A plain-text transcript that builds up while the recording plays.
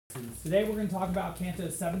Today we're going to talk about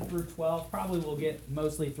Cantos 7 through 12. Probably we'll get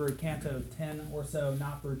mostly through Canto 10 or so,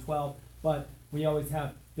 not through 12, but we always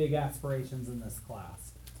have big aspirations in this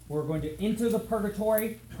class. We're going to enter the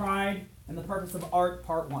purgatory, pride, and the purpose of art,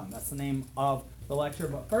 part 1. That's the name of the lecture.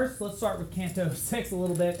 But first, let's start with Canto 6 a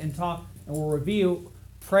little bit and we'll review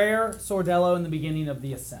prayer, sordello, and the beginning of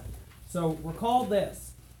the ascent. So recall this.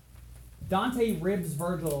 Dante ribs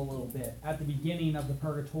Virgil a little bit at the beginning of the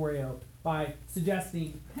Purgatorio by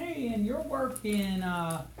suggesting, hey, in your work in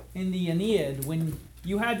the Aeneid, when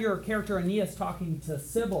you had your character Aeneas talking to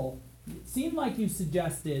Sibyl, it seemed like you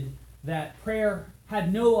suggested that prayer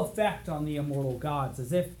had no effect on the immortal gods,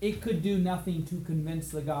 as if it could do nothing to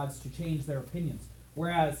convince the gods to change their opinions.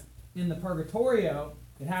 Whereas in the Purgatorio,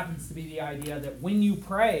 it happens to be the idea that when you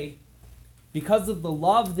pray, because of the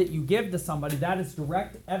love that you give to somebody, that is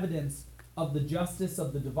direct evidence of the justice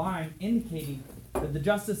of the divine, indicating that the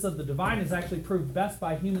justice of the divine is actually proved best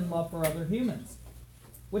by human love for other humans,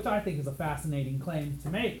 which I think is a fascinating claim to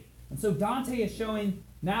make. And so Dante is showing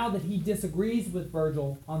now that he disagrees with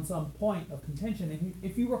Virgil on some point of contention. And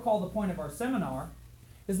if you recall the point of our seminar,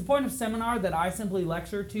 is the point of seminar that I simply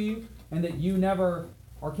lecture to you and that you never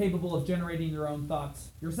are capable of generating your own thoughts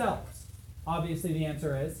yourselves? Obviously the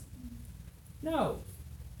answer is no.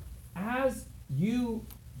 As you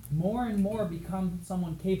more and more become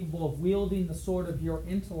someone capable of wielding the sword of your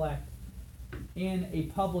intellect in a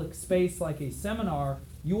public space like a seminar,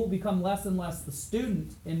 you will become less and less the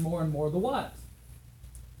student and more the what?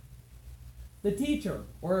 The teacher.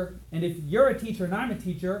 And if you're a teacher and I'm a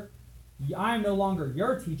teacher, I am no longer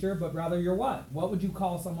your teacher, but rather your what? What would you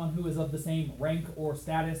call someone who is of the same rank or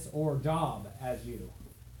status or job as you?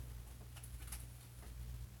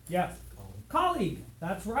 Yes. Colleague.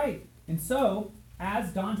 That's right. And so,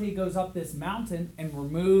 as Dante goes up this mountain and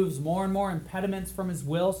removes more and more impediments from his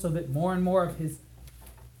will so that more and more of his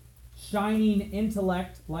shining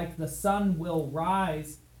intellect, like the sun, will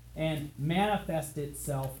rise and manifest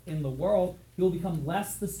itself in the world, he will become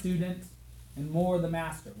less the student and more the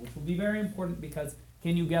master, which will be very important because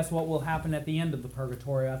can you guess what will happen at the end of the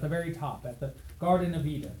Purgatorio, at the very top, at the Garden of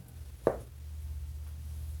Eden?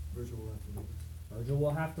 Virgil will have to leave us. Virgil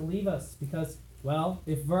will have to leave us because, well,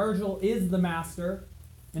 if Virgil is the master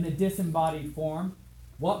in a disembodied form,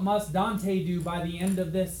 what must Dante do by the end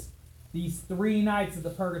of these 3 nights of the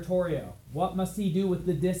Purgatorio? What must he do with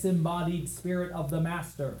the disembodied spirit of the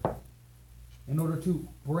master in order to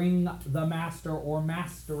bring the master or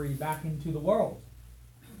mastery back into the world?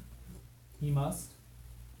 He must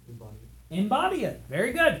embody it.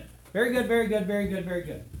 Very good. Very good, very good, very good, very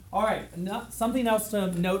good. All right, something else to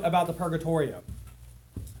note about the Purgatorio.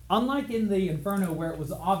 Unlike in the Inferno, where it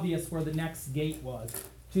was obvious where the next gate was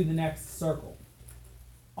to the next circle,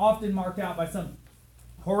 often marked out by some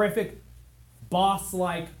horrific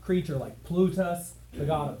boss-like creature like Plutus, the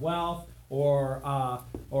god of wealth, or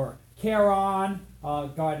Charon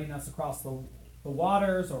guiding us across the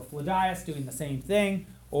waters, or Phlebius doing the same thing,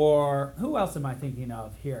 or who else am I thinking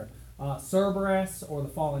of here? Cerberus, or the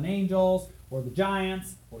fallen angels, or the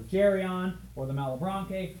giants, or Geryon, or the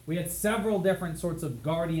Malebranche. We had several different sorts of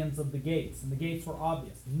guardians of the gates, and the gates were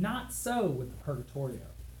obvious. Not so with the Purgatorio.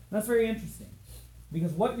 And that's very interesting,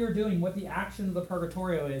 because what you're doing, what the action of the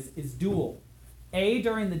Purgatorio is dual.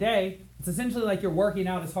 During the day, it's essentially like you're working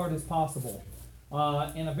out as hard as possible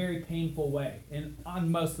in a very painful way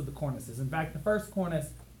on most of the cornices. In fact, the first cornice,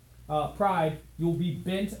 Pride, you'll be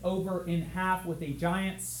bent over in half with a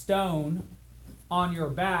giant stone on your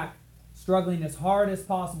back, struggling as hard as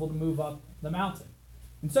possible to move up the mountain.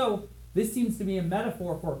 And so, this seems to be a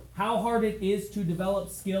metaphor for how hard it is to develop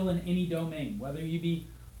skill in any domain, whether you be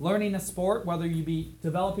learning a sport, whether you be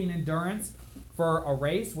developing endurance for a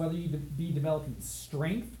race, whether you be developing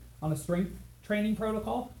strength on a strength training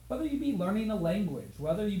protocol, whether you be learning a language,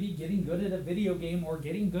 whether you be getting good at a video game or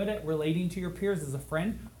getting good at relating to your peers as a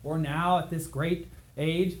friend, or now at this great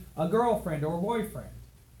age, a girlfriend or a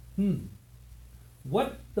boyfriend.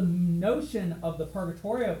 What the notion of the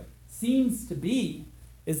Purgatorio seems to be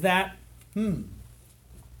is that,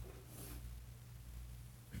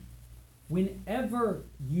 whenever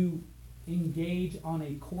you engage on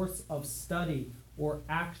a course of study or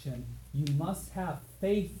action, you must have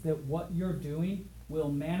faith that what you're doing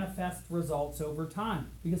will manifest results over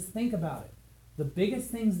time. Because think about it. The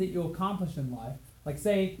biggest things that you'll accomplish in life, like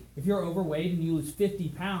say, if you're overweight and you lose 50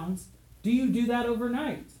 pounds, do you do that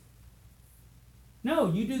overnight?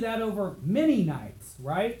 No, you do that over many nights,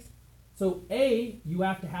 right? So you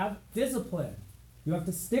have to have discipline. You have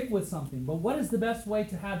to stick with something. But what is the best way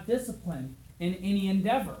to have discipline in any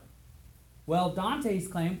endeavor? Well, Dante's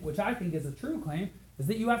claim, which I think is a true claim, is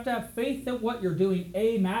that you have to have faith that what you're doing,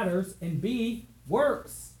 A, matters, and B,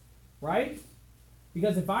 works, right?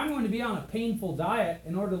 Because if I'm going to be on a painful diet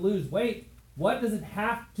in order to lose weight, what does it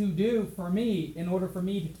have to do for me in order for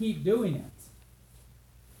me to keep doing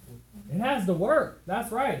it? It has to work.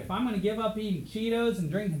 That's right. If I'm going to give up eating Cheetos and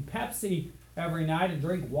drinking Pepsi every night and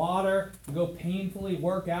drink water and go painfully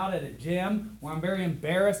work out at a gym where I'm very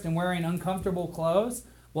embarrassed and wearing uncomfortable clothes,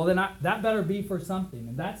 well, then that better be for something.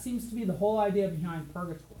 And that seems to be the whole idea behind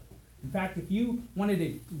purgatory. In fact, if you wanted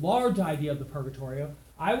a large idea of the purgatorio,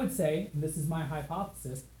 I would say, and this is my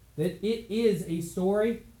hypothesis, that it is a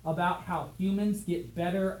story about how humans get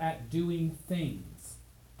better at doing things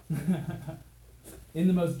in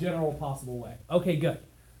the most general possible way. Okay, good.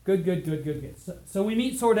 Good. So we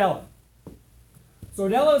meet Sordello.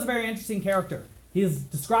 Sordello is a very interesting character. He is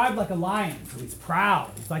described like a lion, so he's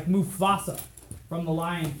proud. He's like Mufasa from The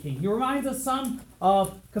Lion King. He reminds us some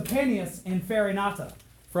of Capaneus and Farinata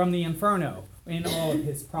from the Inferno in all of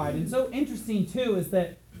his pride. And so interesting, too, is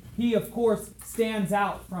that he, of course, stands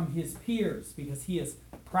out from his peers because he is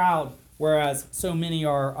proud, whereas so many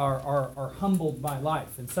are humbled by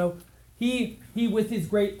life. And so he, with his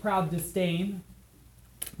great proud disdain,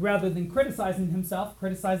 rather than criticizing himself,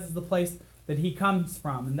 criticizes the place that he comes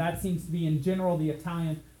from. And that seems to be, in general, the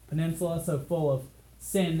Italian peninsula, so full of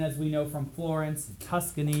sin, as we know from Florence and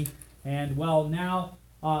Tuscany, and, well, now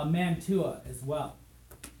Mantua as well.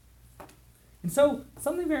 And so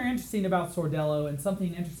something very interesting about Sordello, and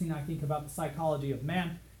something interesting, I think, about the psychology of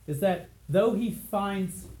man, is that though he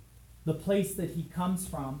finds the place that he comes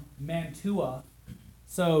from, Mantua,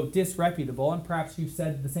 so disreputable, and perhaps you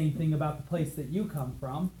said the same thing about the place that you come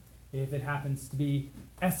from, if it happens to be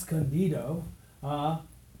Escondido,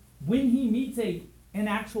 when he meets an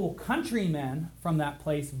actual countryman from that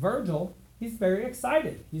place, Virgil, he's very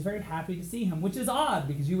excited. He's very happy to see him, which is odd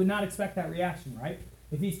because you would not expect that reaction, right?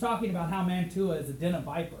 If he's talking about how Mantua is a den of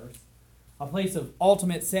vipers, a place of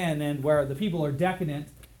ultimate sin and where the people are decadent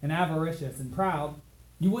and avaricious and proud,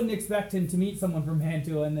 you wouldn't expect him to meet someone from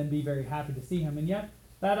Mantua and then be very happy to see him. And yet,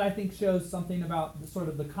 that I think shows something about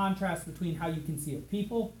the contrast between how you can see a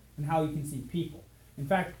people and how you can see people. In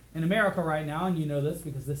fact, in America right now, and you know this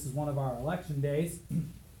because this is one of our election days,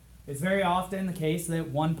 it's very often the case that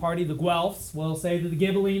one party, the Guelphs, will say that the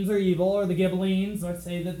Ghibellines are evil, or the Ghibellines will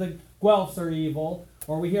say that the Guelphs are evil,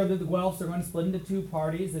 or we hear that the Guelphs are going to split into two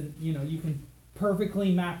parties, and you can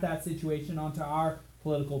perfectly map that situation onto our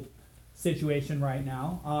political situation right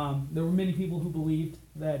now. There were many people who believed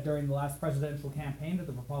that during the last presidential campaign that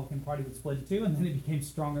the Republican Party would split into two, and then it became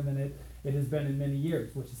stronger than it has been in many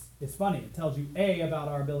years, which is funny. It tells you, A, about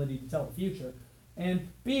our ability to tell the future, and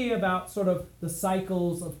B, about sort of the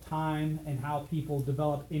cycles of time and how people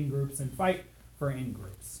develop in-groups and fight for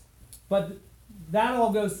in-groups. But that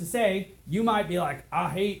all goes to say, you might be like, I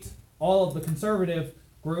hate all of the conservative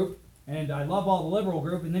group, and I love all the liberal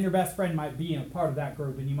group, and then your best friend might be a part of that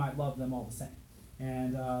group, and you might love them all the same.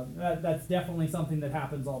 And that's definitely something that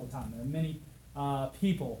happens all the time. There are many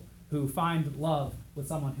people who find love with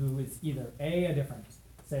someone who is either A, a different,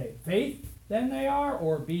 say, faith than they are,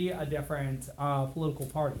 or B, a different political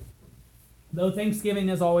party. Though Thanksgiving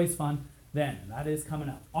is always fun then, and that is coming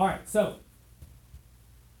up. All right, so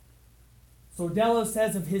Sordello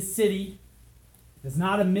says of his city, it is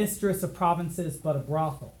not a mistress of provinces, but a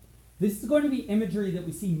brothel. This is going to be imagery that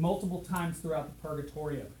we see multiple times throughout the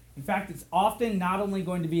Purgatorio. In fact, it's often not only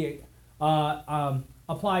going to be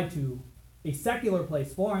applied to a secular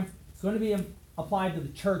place, Florence, it's going to be applied to the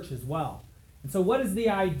church as well. And so what is the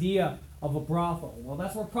idea of a brothel? Well,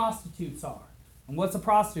 that's where prostitutes are. And what's a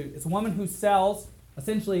prostitute? It's a woman who sells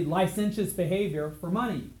essentially licentious behavior for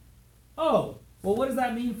money. Oh, well, what does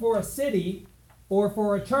that mean for a city or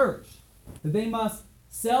for a church? That they must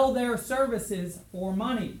sell their services for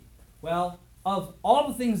money. Well, of all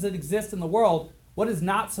the things that exist in the world, what is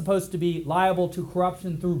not supposed to be liable to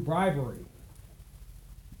corruption through bribery?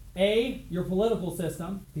 A, your political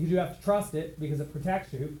system, because you have to trust it, because it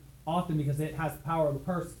protects you, often because it has the power of the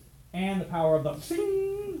purse and the power of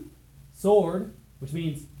the sword, which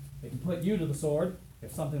means they can put you to the sword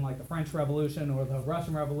if something like the French Revolution or the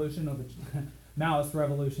Russian Revolution or the Maoist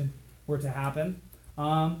Revolution were to happen.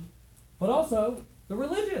 But also the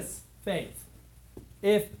religious faith.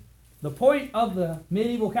 If the point of the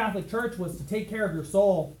medieval Catholic Church was to take care of your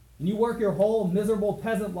soul, and you work your whole miserable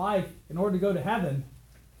peasant life in order to go to heaven,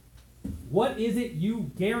 what is it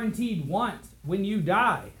you guaranteed want when you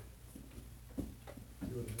die?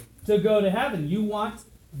 To go to heaven. You want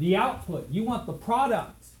the output. You want the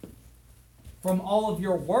product from all of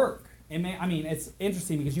your work. It's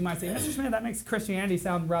interesting because you might say, Mr. Schmidt, that makes Christianity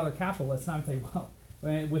sound rather capitalist. And I'm saying, well,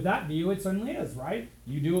 And with that view, it certainly is, right?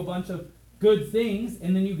 You do a bunch of good things,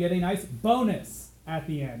 and then you get a nice bonus at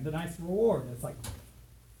the end, a nice reward. It's like,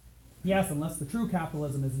 yes, unless the true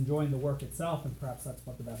capitalism is enjoying the work itself, and perhaps that's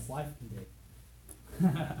what the best life can be.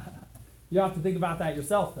 You have to think about that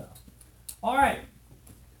yourself, though. All right,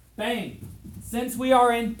 bang. Since we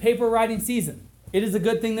are in paper writing season, it is a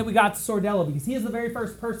good thing that we got to Sordello because he is the very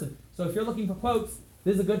first person. So if you're looking for quotes,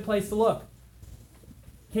 this is a good place to look.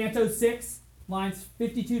 Canto 6, lines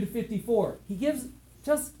 52 to 54. He gives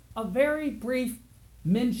just a very brief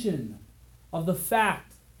mention of the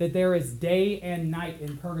fact that there is day and night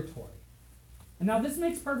in purgatory. And now this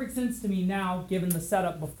makes perfect sense to me now, given the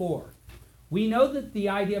setup before. We know that the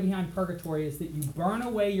idea behind purgatory is that you burn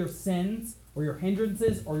away your sins or your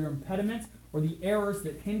hindrances or your impediments or the errors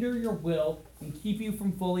that hinder your will and keep you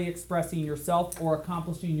from fully expressing yourself or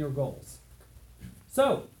accomplishing your goals.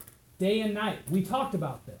 So, day and night, we talked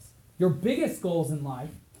about this. Your biggest goals in life,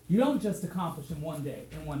 you don't just accomplish in one day,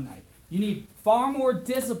 in one night. You need far more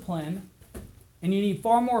discipline and you need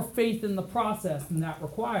far more faith in the process than that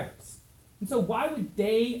requires. And so why would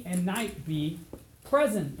day and night be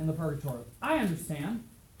present in the purgatorio? I understand.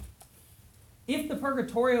 If the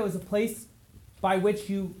purgatorio is a place by which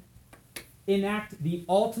you enact the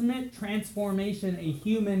ultimate transformation a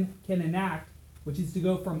human can enact, which is to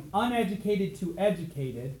go from uneducated to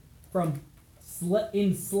educated, from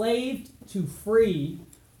enslaved to free,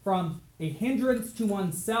 from a hindrance to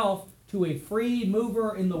oneself to a free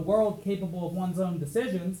mover in the world capable of one's own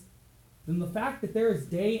decisions, then the fact that there is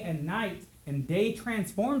day and night and day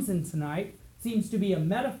transforms into night seems to be a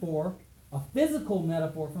metaphor, a physical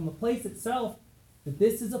metaphor from the place itself, that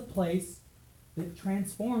this is a place that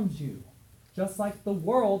transforms you, just like the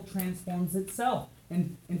world transforms itself.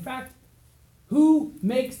 And in fact, who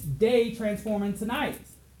makes day transform into night?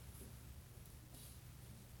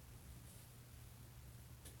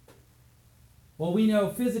 Well, we know,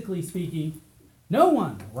 physically speaking, no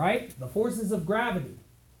one, right? The forces of gravity.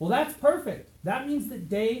 Well, that's perfect. That means that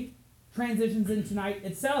day transitions into night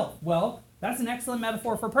itself. Well, that's an excellent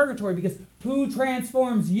metaphor for purgatory, because who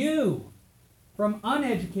transforms you from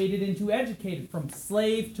uneducated into educated, from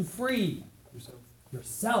slave to free?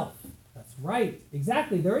 Yourself. That's right.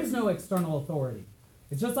 Exactly. There is no external authority.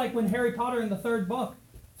 It's just like when Harry Potter in the third book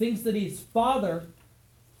thinks that his father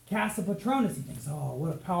casts a Patronus. He thinks, oh,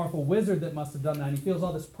 what a powerful wizard that must have done that. And he feels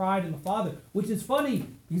all this pride in the father, which is funny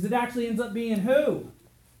because it actually ends up being who?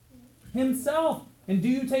 Himself. And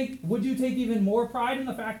would you take even more pride in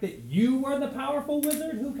the fact that you were the powerful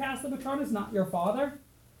wizard who cast the Patronus, not your father?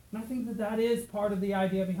 And I think that that is part of the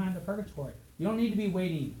idea behind the purgatory. You don't need to be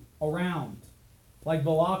waiting around like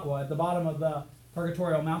Belacqua at the bottom of the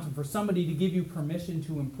purgatorial mountain for somebody to give you permission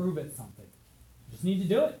to improve at something. You just need to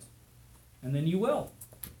do it. And then you will.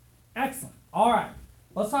 Excellent. All right.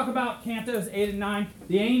 Let's talk about Cantos 8 and 9,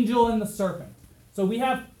 the angel and the serpent. So we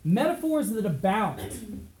have metaphors that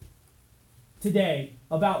abound today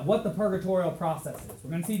about what the purgatorial process is.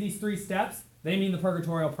 We're going to see these 3 steps. They mean the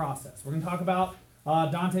purgatorial process. We're going to talk about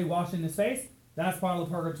Dante washing his face. That's part of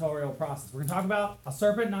the purgatorial process. We're going to talk about a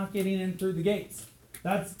serpent not getting in through the gates.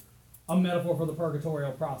 That's a metaphor for the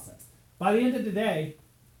purgatorial process. By the end of today,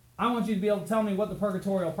 I want you to be able to tell me what the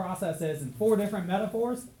purgatorial process is in 4 different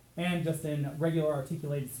metaphors and just in regular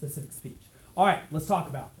articulated specific speech. All right, let's talk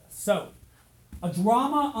about this. So, a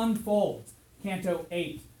drama unfolds, Canto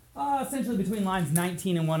 8, essentially between lines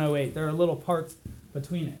 19 and 108. There are little parts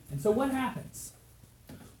between it. And so what happens?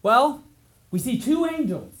 Well, we see 2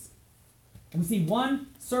 angels. And we see 1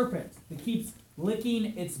 serpent that keeps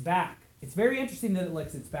licking its back. It's very interesting that it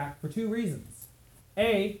licks its back for 2 reasons.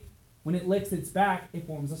 A, when it licks its back, it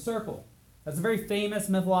forms a circle. That's a very famous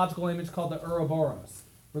mythological image called the Ouroboros,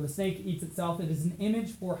 where the snake eats itself. It is an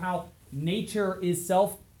image for how nature is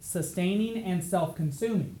self-sustaining and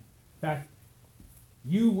self-consuming. In fact,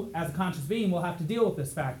 you as a conscious being will have to deal with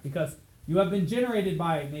this fact because you have been generated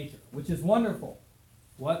by nature, which is wonderful.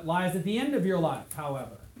 What lies at the end of your life,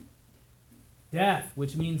 however? Death,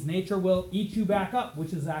 which means nature will eat you back up,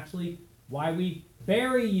 which is actually why we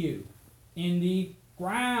bury you in the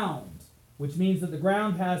ground, which means that the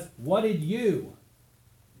ground has whatted you?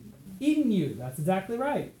 Eaten you. That's exactly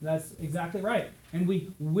right. That's exactly right. And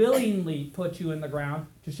we willingly put you in the ground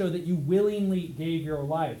to show that you willingly gave your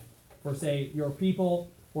life for, say, your people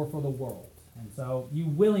or for the world. And so you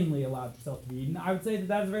willingly allowed yourself to be eaten. I would say that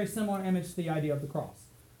that is a very similar image to the idea of the cross.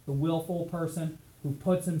 The willful person who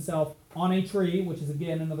puts himself on a tree, which is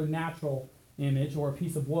again another natural image, or a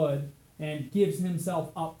piece of wood, and gives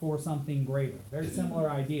himself up for something greater. Very similar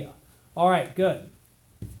idea. All right, good.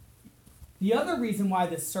 The other reason why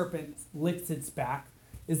this serpent licks its back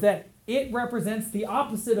is that it represents the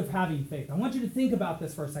opposite of having faith. I want you to think about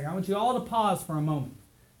this for a second. I want you all to pause for a moment.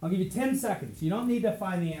 I'll give you 10 seconds. You don't need to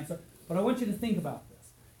find the answer, but I want you to think about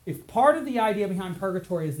this. If part of the idea behind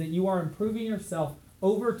purgatory is that you are improving yourself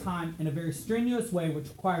over time in a very strenuous way, which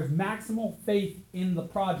requires maximal faith in the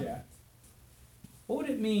project, what would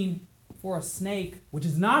it mean for a snake, which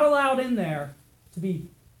is not allowed in there, to be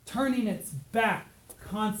turning its back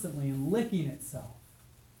constantly and licking itself?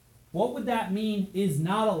 What would that mean is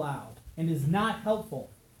not allowed and is not helpful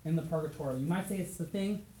in the purgatory? You might say it's the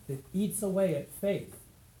thing that eats away at faith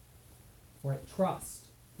or at trust.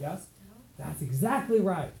 Yes? That's exactly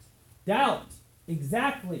right. Doubt.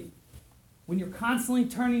 Exactly. When you're constantly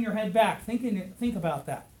turning your head back, think about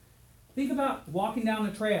that. Think about walking down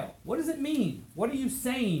a trail. What does it mean? What are you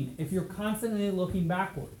saying if you're constantly looking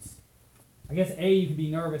backwards? I guess A, you could be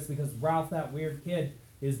nervous because Ralph, that weird kid,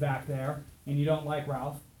 is back there, and you don't like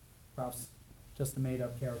Ralph. Ralph's just a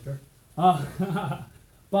made-up character.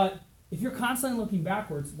 But if you're constantly looking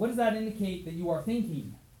backwards, what does that indicate that you are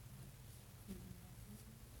thinking?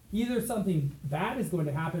 Either something bad is going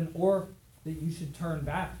to happen or that you should turn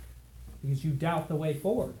back because you doubt the way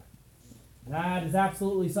forward. That is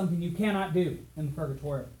absolutely something you cannot do in the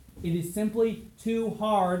purgatory. It is simply too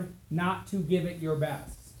hard not to give it your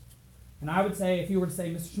best. And I would say, if you were to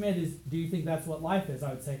say, Mr. Schmidt, do you think that's what life is? I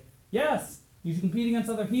would say, yes. You should compete against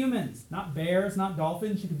other humans, not bears, not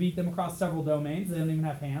dolphins. You could beat them across several domains. They don't even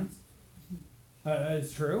have hands.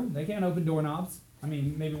 It's true. They can't open doorknobs. I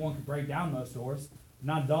mean, maybe one could break down most doors.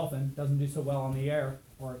 Not a dolphin. Doesn't do so well on the air,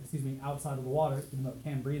 or, outside of the water, even though it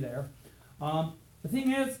can breathe air. The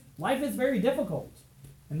thing is, life is very difficult.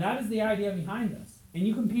 And that is the idea behind this. And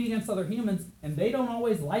you compete against other humans, and they don't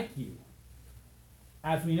always like you.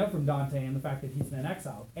 As we know from Dante and the fact that he's been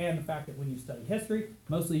exiled, and the fact that when you study history,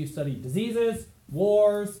 mostly you study diseases,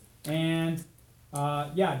 wars, and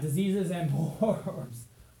diseases and wars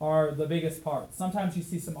are the biggest part. Sometimes you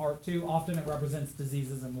see some art too. Often it represents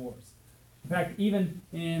diseases and wars. In fact, even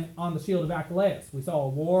on the Shield of Achilles, we saw a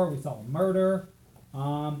war, we saw a murder,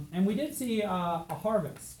 and we did see a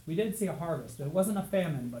harvest. We did see a harvest. It wasn't a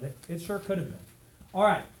famine, but it sure could have been. All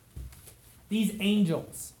right, these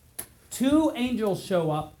angels. 2 angels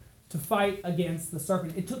show up to fight against the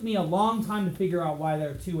serpent. It took me a long time to figure out why there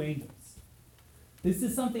are 2 angels. This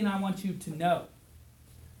is something I want you to know.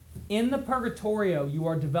 In the Purgatorio, you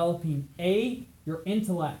are developing A, your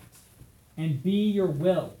intellect, and B, your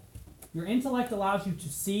will. Your intellect allows you to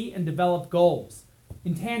see and develop goals,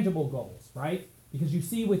 intangible goals, right? Because you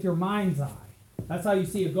see with your mind's eye. That's how you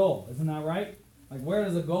see a goal, isn't that right? Like, where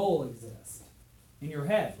does a goal exist? In your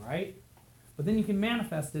head, right? But then you can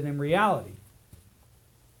manifest it in reality.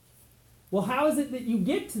 Well, how is it that you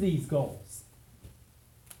get to these goals?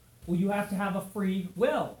 Well, you have to have a free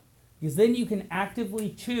will, because then you can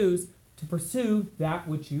actively choose to pursue that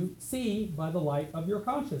which you see by the light of your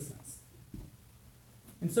consciousness.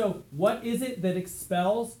 And so, what is it that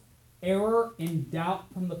expels error and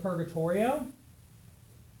doubt from the Purgatorio?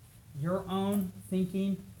 Your own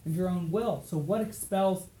thinking and your own will. So what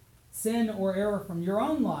expels sin or error from your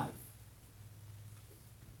own life?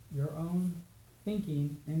 Your own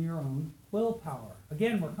thinking and your own willpower.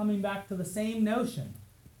 Again, we're coming back to the same notion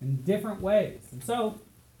in different ways. And so,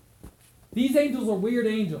 these angels are weird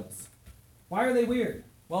angels. Why are they weird?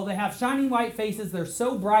 Well, they have shining white faces. They're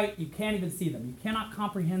so bright you can't even see them. You cannot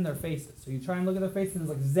comprehend their faces. So you try and look at their faces and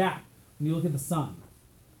it's like zap when you look at the sun.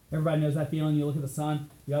 Everybody knows that feeling. You look at the sun,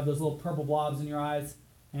 you have those little purple blobs in your eyes,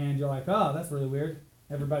 and you're like, oh, that's really weird.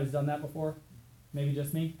 Everybody's done that before? Maybe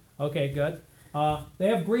just me? Okay, good. They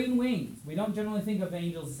have green wings. We don't generally think of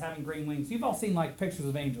angels as having green wings. You've all seen like pictures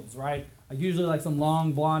of angels, right? Like usually like some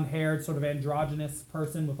long blonde-haired sort of androgynous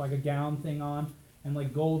person with like a gown thing on and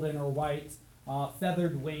like golden or white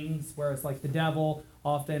feathered wings, whereas like the devil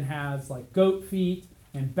often has like goat feet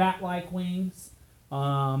and bat-like wings,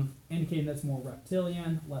 indicating that's more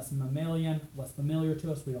reptilian, less mammalian, less familiar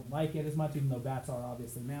to us. We don't like it as much, even though bats are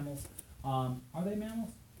obviously mammals. Are they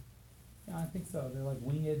mammals? Yeah, I think so. They're like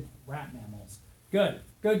winged rat mammals. Good.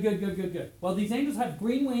 Well, these angels have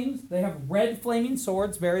green wings. They have red flaming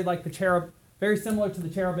swords, very like the cherub, very similar to the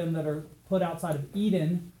cherubim that are put outside of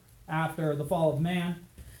Eden after the fall of man.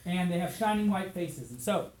 And they have shining white faces. And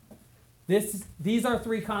so, these are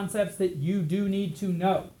 3 concepts that you do need to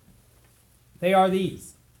know. They are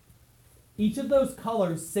these. Each of those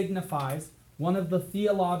colors signifies one of the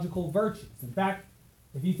theological virtues. In fact,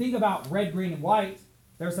 if you think about red, green, and white,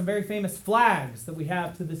 there are some very famous flags that we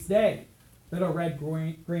have to this day that are red,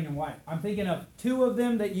 green, and white. I'm thinking of 2 of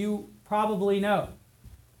them that you probably know.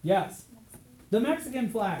 Yes. The Mexican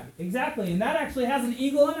flag. Exactly. And that actually has an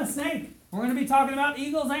eagle and a snake. We're going to be talking about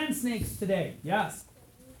eagles and snakes today. Yes.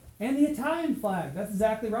 And the Italian flag. That's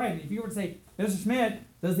exactly right. If you were to say, Mr. Schmidt,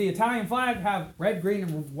 does the Italian flag have red, green,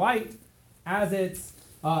 and white as its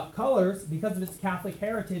colors because of its Catholic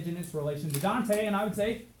heritage and its relation to Dante? And I would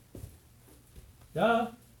say, duh,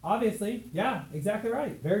 obviously. Yeah, exactly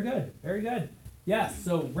right. Very good. Very good. Yes,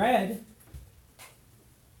 so red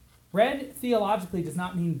theologically does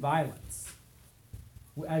not mean violence,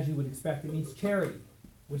 as you would expect. It means charity,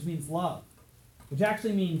 which means love, which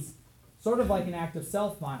actually means sort of like an act of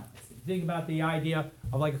self-violence. If you think about the idea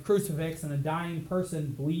of like a crucifix and a dying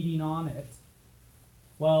person bleeding on it,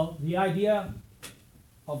 well, the idea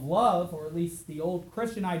of love, or at least the old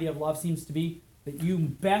Christian idea of love, seems to be that you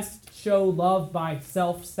best show love by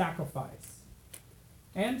self-sacrifice.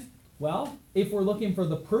 And, well, if we're looking for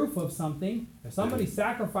the proof of something, if somebody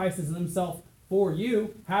sacrifices themselves for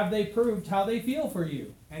you, have they proved how they feel for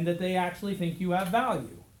you and that they actually think you have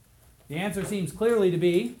value? The answer seems clearly to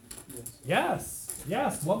be yes.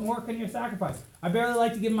 Yes. What more can you sacrifice? I barely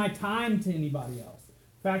like to give my time to anybody else.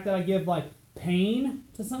 The fact that I give like pain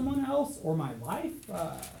to someone else or my life,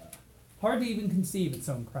 hard to even conceive. It's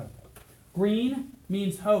so incredible. Green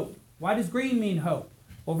means hope. Why does green mean hope?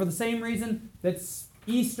 Well, for the same reason that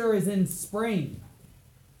Easter is in spring.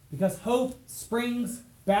 Because hope springs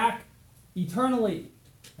back eternally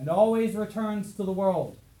and always returns to the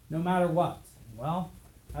world, no matter what. Well,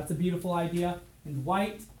 that's a beautiful idea. And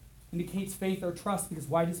white indicates faith or trust because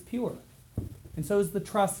white is pure. And so is the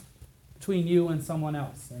trust between you and someone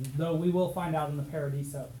else. And though we will find out in the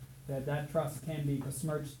Paradiso that that trust can be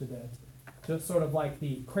besmirched a bit, just sort of like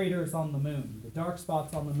the craters on the moon, the dark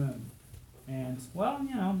spots on the moon. And, well,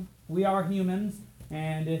 you know, we are humans,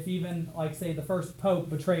 and if even, like, say, the first pope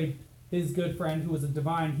betrayed his good friend who was a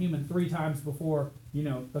divine human 3 times before, you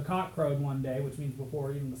know, the cock crowed one day, which means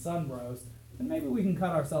before even the sun rose, then maybe we can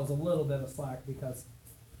cut ourselves a little bit of slack because,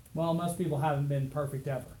 well, most people haven't been perfect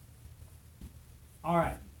ever. All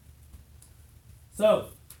right. So,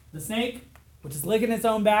 the snake, which is licking its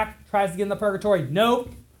own back, tries to get in the purgatory.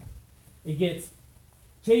 Nope. It gets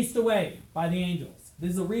chased away by the angels.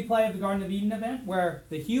 This is a replay of the Garden of Eden event where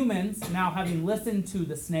the humans, now having listened to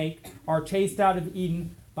the snake, are chased out of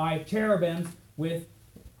Eden by cherubims with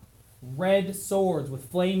red swords, with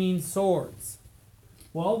flaming swords.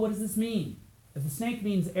 Well, what does this mean? If the snake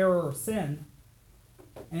means error or sin,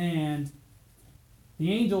 and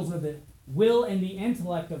the angels are the will and the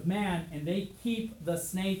intellect of man, and they keep the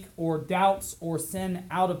snake or doubts or sin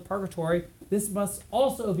out of purgatory, this must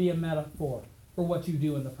also be a metaphor for what you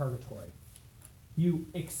do in the purgatory. You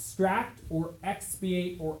extract or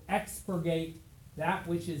expiate or expurgate that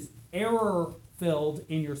which is error-filled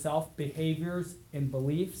in yourself, behaviors and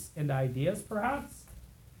beliefs and ideas perhaps,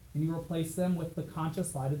 and you replace them with the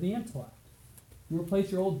conscious light of the intellect. You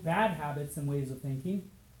replace your old bad habits and ways of thinking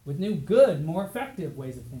with new good, more effective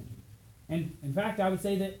ways of thinking. And in fact, I would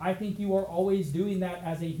say that I think you are always doing that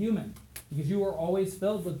as a human because you are always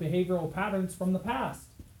filled with behavioral patterns from the past.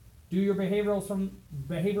 Do your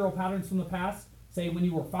behavioral patterns from the past, say when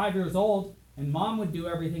you were 5 years old and mom would do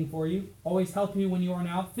everything for you, always help you when you are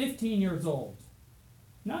now 15 years old?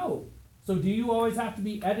 No. So do you always have to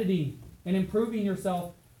be editing and improving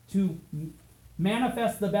yourself to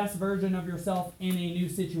manifest the best version of yourself in a new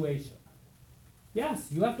situation? Yes,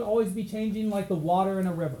 you have to always be changing like the water in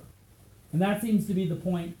a river. And that seems to be the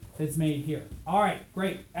point that's made here. All right,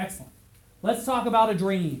 great, excellent. Let's talk about a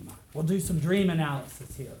dream. We'll do some dream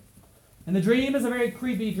analysis here. And the dream is a very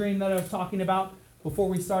creepy dream that I was talking about before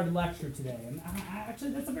we started lecture today. And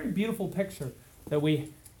actually, that's a very beautiful picture that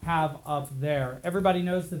we have up there. Everybody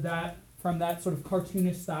knows that from that sort of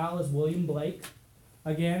cartoonish style is William Blake.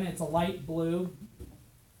 Again, it's a light blue.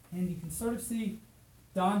 And you can sort of see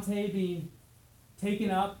Dante being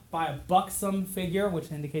taken up by a buxom figure,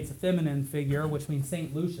 which indicates a feminine figure, which means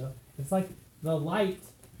Saint Lucia. It's like the light.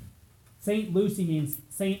 Saint Lucy means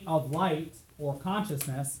saint of light or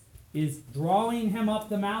consciousness, is drawing him up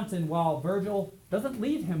the mountain while Virgil doesn't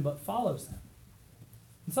lead him but follows him.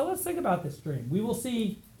 And so let's think about this dream. We will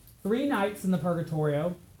see 3 nights in the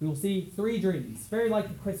Purgatorio. We will see 3 dreams, very like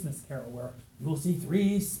the Christmas Carol, where we will see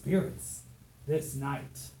 3 spirits this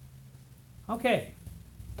night. Okay,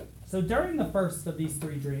 so during the first of these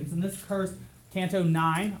 3 dreams, and this occurs Canto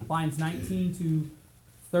 9, lines 19 to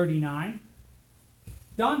 39,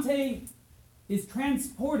 Dante is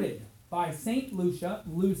transported by Saint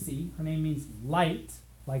Lucy, her name means light,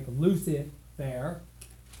 like Lucifer,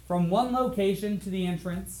 from one location to the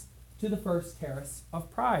entrance to the first terrace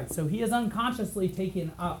of Pride. So he is unconsciously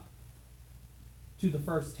taken up to the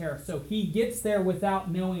first terrace. So he gets there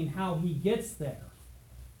without knowing how he gets there.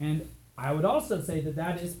 And I would also say that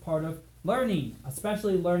that is part of learning,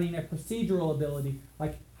 especially learning a procedural ability,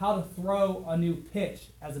 like how to throw a new pitch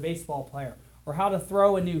as a baseball player, or how to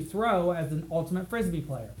throw a new throw as an ultimate frisbee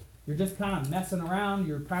player. You're just kind of messing around,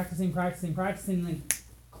 you're practicing, and then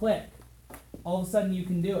click. All of a sudden you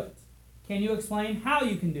can do it. Can you explain how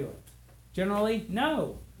you can do it? Generally,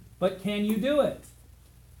 no. But can you do it?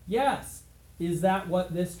 Yes. Is that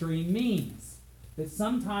what this dream means? That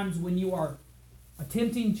sometimes when you are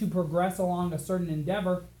attempting to progress along a certain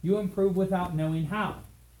endeavor, you improve without knowing how.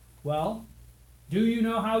 Well, do you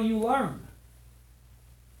know how you learn?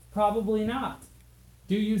 Probably not.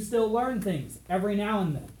 Do you still learn things every now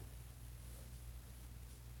and then?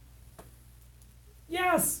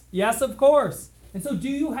 Yes. Yes, of course. And so do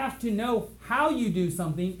you have to know how you do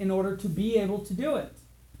something in order to be able to do it?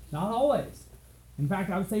 Not always. In fact,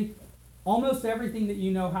 I would say almost everything that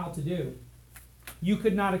you know how to do, you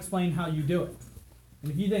could not explain how you do it.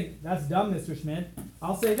 And if you think, that's dumb, Mr. Schmidt,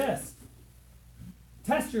 I'll say this.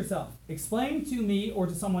 Test yourself. Explain to me or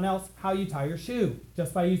to someone else how you tie your shoe,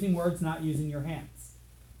 just by using words, not using your hands.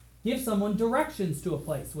 Give someone directions to a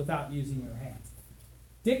place without using your hands.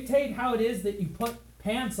 Dictate how it is that you put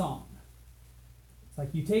pants on. It's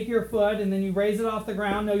like you take your foot and then you raise it off the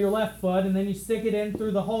ground, no, your left foot, and then you stick it in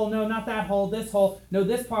through the hole, no, not that hole, this hole, no,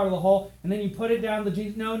 this part of the hole, and then you put it down the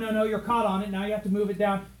jeans, no, you're caught on it, now you have to move it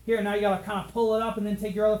down here, now you got to kind of pull it up and then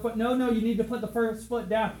take your other foot, no, you need to put the first foot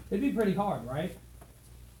down. It'd be pretty hard, right?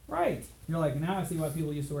 Right. You're like, now I see why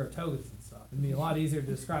people used to wear togas and stuff. It'd be a lot easier to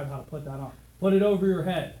describe how to put that on. Put it over your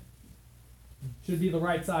head. Should be the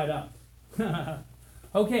right side up.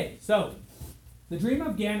 Okay, so the dream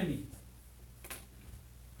of Ganymede.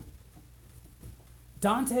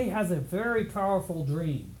 Dante has a very powerful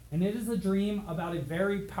dream, and it is a dream about a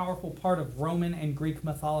very powerful part of Roman and Greek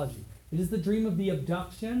mythology. It is the dream of the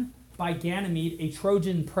abduction by Ganymede, a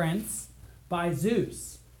Trojan prince, by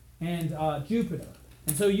Zeus and Jupiter.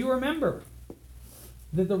 And so you remember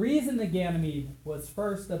that the reason that Ganymede was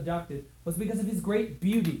first abducted was because of his great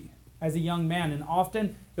beauty as a young man. And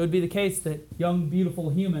often it would be the case that young, beautiful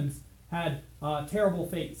humans had terrible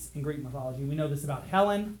fates in Greek mythology. We know this about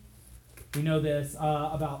Helen. We know this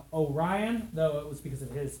about Orion, though it was because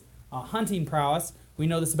of his hunting prowess. We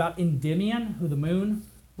know this about Endymion, who the moon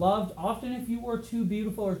loved. Often if you were too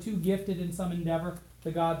beautiful or too gifted in some endeavor,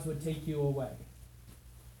 the gods would take you away.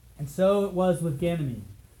 And so it was with Ganymede.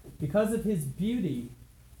 Because of his beauty,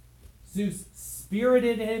 Zeus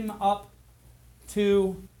spirited him up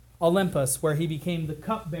to Olympus, where he became the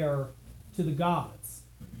cupbearer to the gods.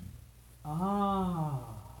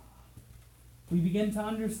 We begin to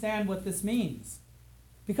understand what this means.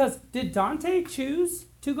 Because did Dante choose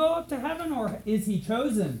to go up to heaven, or is he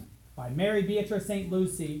chosen by Mary, Beatrice, St.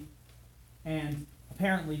 Lucy, and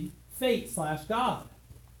apparently fate/God?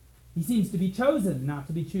 He seems to be chosen, not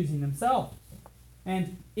to be choosing himself.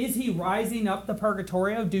 And is he rising up the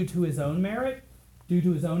Purgatorio due to his own merit, due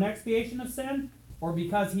to his own expiation of sin, or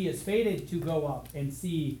because he is fated to go up and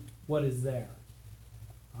see what is there?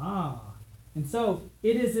 And so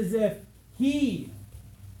it is as if he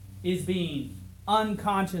is being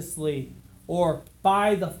unconsciously or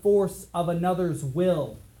by the force of another's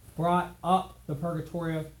will brought up the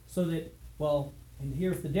Purgatorio so that, well, and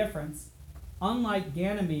here's the difference, unlike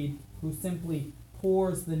Ganymede, who simply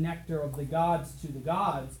pours the nectar of the gods to the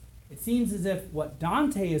gods, it seems as if what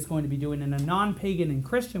Dante is going to be doing in a non-pagan and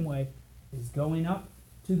Christian way is going up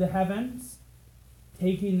to the heavens,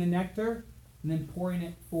 taking the nectar, and then pouring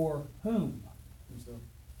it for whom?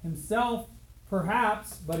 Himself,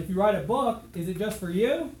 perhaps, but if you write a book, is it just for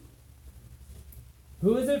you?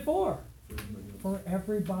 Who is it for? For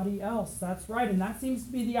everybody else. That's right. And that seems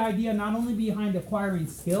to be the idea not only behind acquiring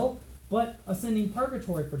skill, but ascending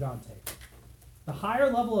purgatory for Dante. The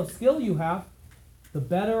higher level of skill you have, the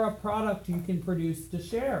better a product you can produce to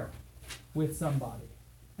share with somebody.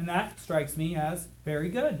 And that strikes me as very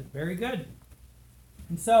good, very good.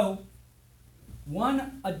 And so,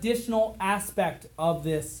 one additional aspect of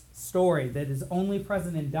this story that is only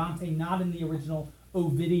present in Dante, not in the original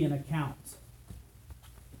Ovidian account.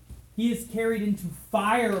 He is carried into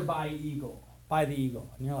fire by the eagle.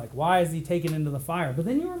 And you're like, why is he taken into the fire? But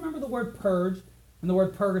then you remember the word purge and the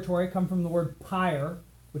word purgatory come from the word pyre,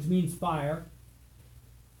 which means fire.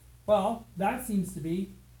 Well, that seems to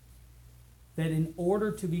be that in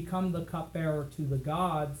order to become the cupbearer to the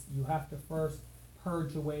gods, you have to first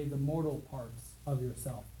purge away the mortal parts of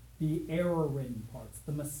yourself, the error-ridden parts,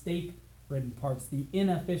 the mistake-ridden parts, the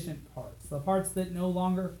inefficient parts, the parts that no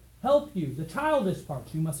longer help you, the childish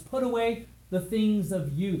parts. You must put away the things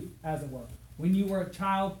of youth, as it were. When you were a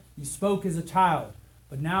child, you spoke as a child,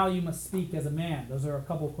 but now you must speak as a man. Those are a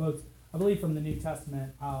couple quotes I believe from the New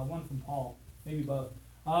Testament, one from Paul, maybe both.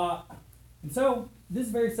 And so this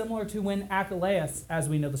is very similar to when Achilles, as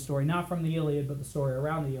we know the story, not from the Iliad, but the story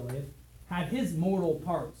around the Iliad, had his mortal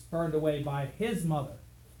parts burned away by his mother.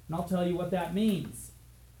 And I'll tell you what that means.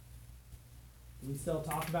 Do we still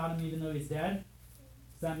talk about him even though he's dead?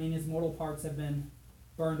 Does that mean his mortal parts have been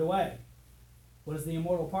burned away? What is the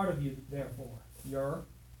immortal part of you, therefore? Your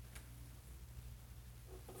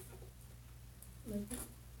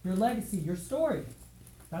legacy, your story.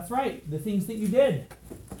 That's right, the things that you did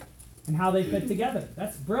and how they fit together.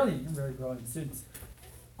 That's brilliant. You're very brilliant students.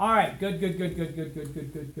 All right, good.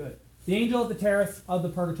 The angel at the terrace of the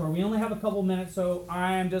purgatory. We only have a couple minutes, so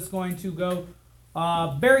I am just going to go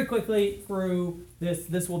very quickly through this.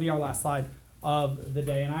 This will be our last slide of the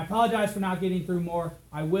day. And I apologize for not getting through more.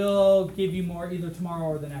 I will give you more either tomorrow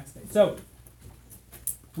or the next day. So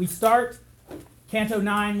we start Canto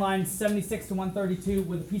 9, lines 76 to 132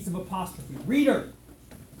 with a piece of apostrophe. Reader,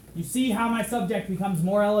 you see how my subject becomes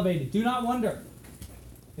more elevated. Do not wonder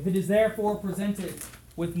if it is therefore presented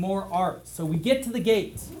with more art. So we get to the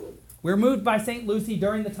gate. We're moved by St. Lucy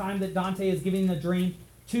during the time that Dante is giving the dream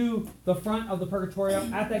to the front of the Purgatorio.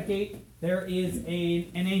 At that gate, there is an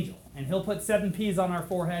angel. And he'll put 7 P's on our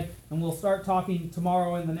forehead, and we'll start talking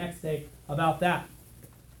tomorrow and the next day about that.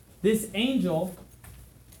 This angel,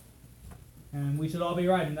 and we should all be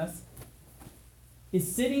writing this,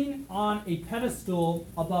 is sitting on a pedestal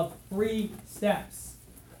above 3 steps.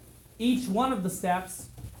 Each one of the steps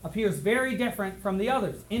appears very different from the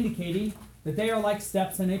others, indicating that they are like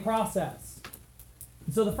steps in a process.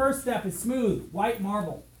 And so the first step is smooth, white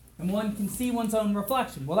marble, and one can see one's own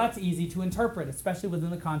reflection. Well, that's easy to interpret, especially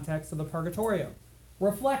within the context of the Purgatorio.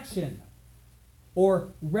 Reflection,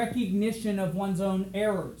 or recognition of one's own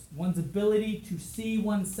errors, one's ability to see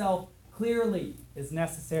oneself clearly is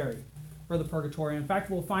necessary for the Purgatorio. In fact,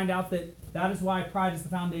 we'll find out that is why pride is the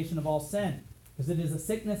foundation of all sin, because it is a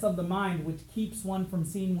sickness of the mind which keeps one from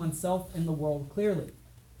seeing oneself in the world clearly.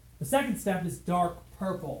 The second step is dark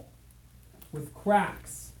purple with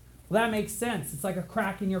cracks. Well, that makes sense. It's like a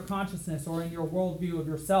crack in your consciousness or in your worldview of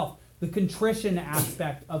yourself. The contrition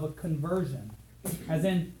aspect of a conversion. As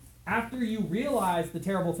in, after you realize the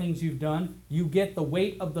terrible things you've done, you get the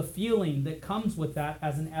weight of the feeling that comes with that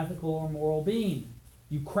as an ethical or moral being.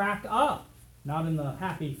 You crack up, not in the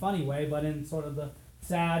happy, funny way, but in sort of the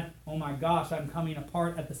sad, oh my gosh, I'm coming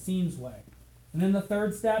apart at the seams way. And then the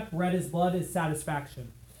third step, red as blood, is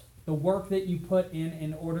satisfaction. The work that you put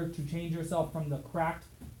in order to change yourself from the cracked,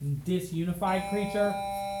 disunified creature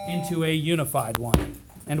into a unified one.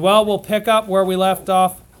 And well, we'll pick up where we left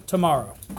off tomorrow.